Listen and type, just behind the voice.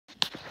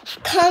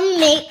come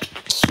make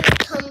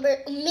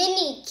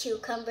mini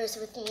cucumbers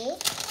with me.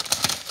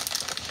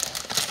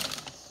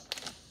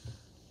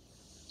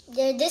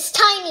 They're this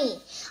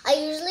tiny. I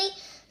usually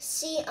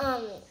see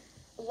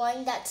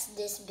one that's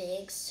this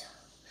big. So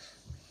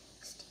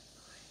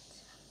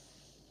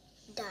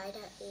died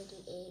at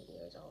 88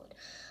 years old.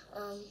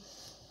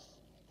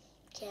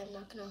 Okay,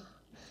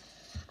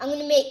 I'm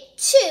gonna make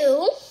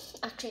 2.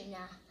 Actually, nah.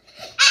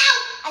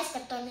 Ow! I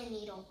stepped on a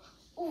needle.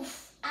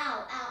 Oof!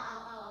 Ow! Ow!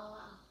 Ow! Ow!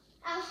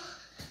 Ow!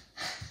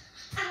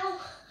 Ow! Ow!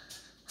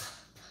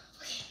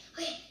 Okay.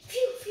 Okay.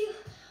 Phew! Phew!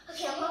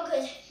 Okay, I'm all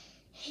good.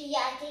 Yeah,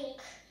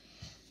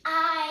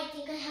 I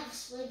think I have a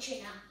splinter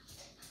now.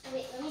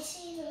 Wait, let me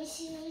see.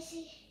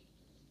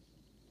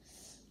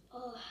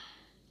 Oh,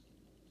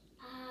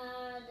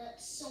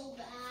 that's so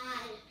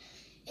bad.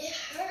 It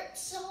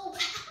hurts so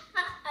bad.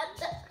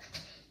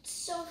 It's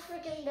so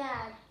freaking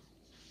bad.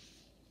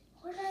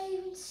 Why did I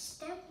even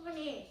step on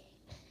it?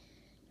 I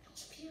don't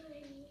feel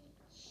anything.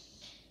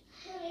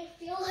 And I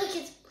feel like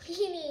it's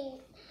bleeding.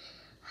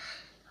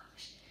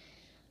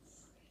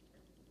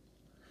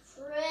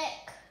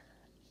 Frick.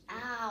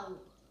 Ow.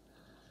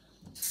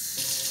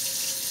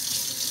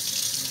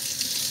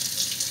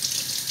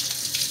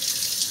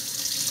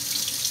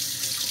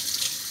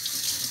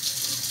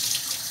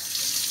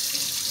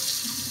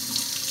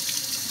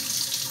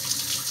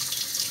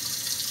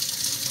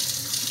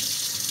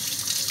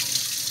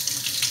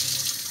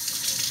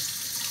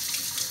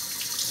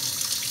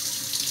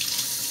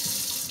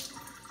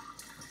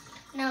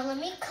 Now let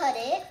me cut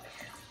it.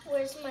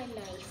 Where's my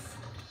knife?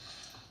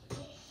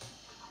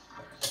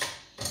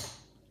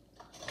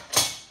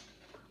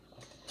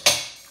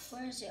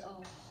 Where is it?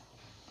 Oh.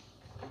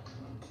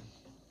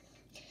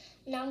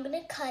 Now I'm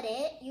gonna cut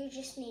it. You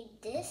just need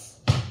this.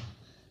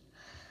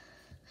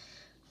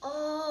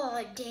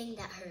 Oh, dang,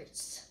 that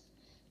hurts.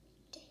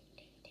 Dang.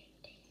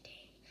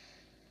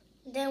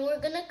 Then we're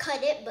gonna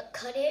cut it, but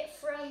cut it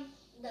from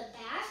the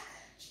back.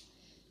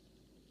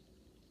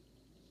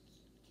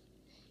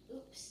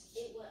 Oops,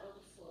 it went on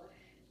the floor.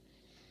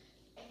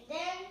 And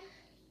then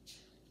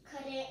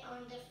cut it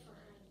on the front.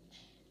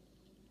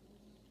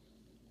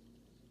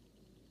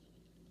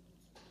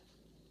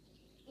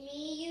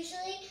 Me,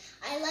 usually,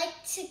 I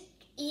like to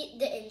eat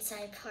the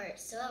inside part,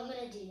 so I'm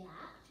gonna do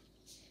that.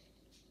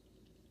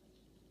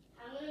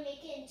 I'm gonna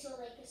make it into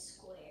like a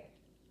square.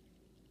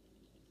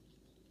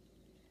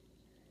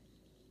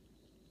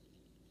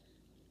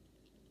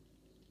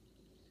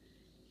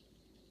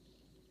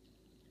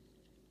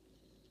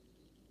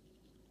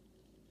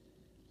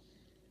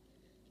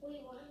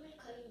 Wait, why am I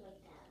cutting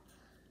like that?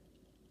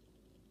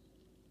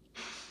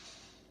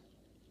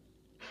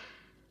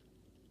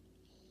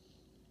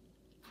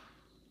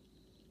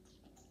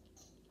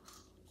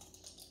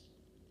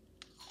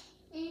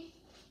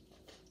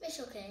 It's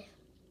okay.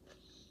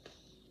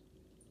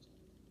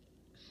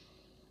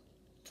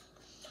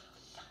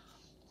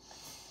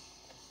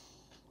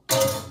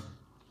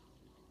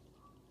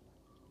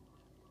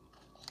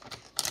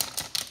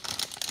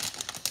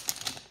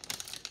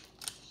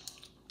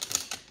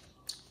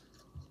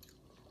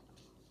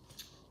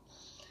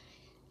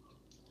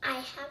 I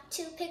have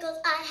 2 pickles,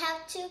 I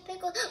have 2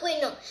 pickles.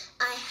 Wait, no.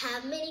 I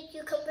have many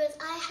cucumbers,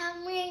 I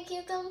have many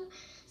cucumbers.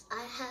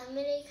 I have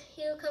many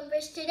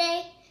cucumbers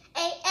today.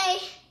 Hey, hey.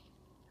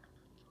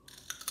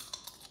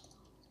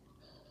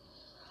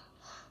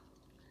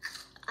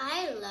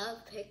 I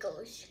love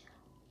pickles.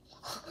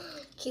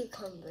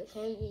 Cucumbers,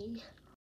 I mean.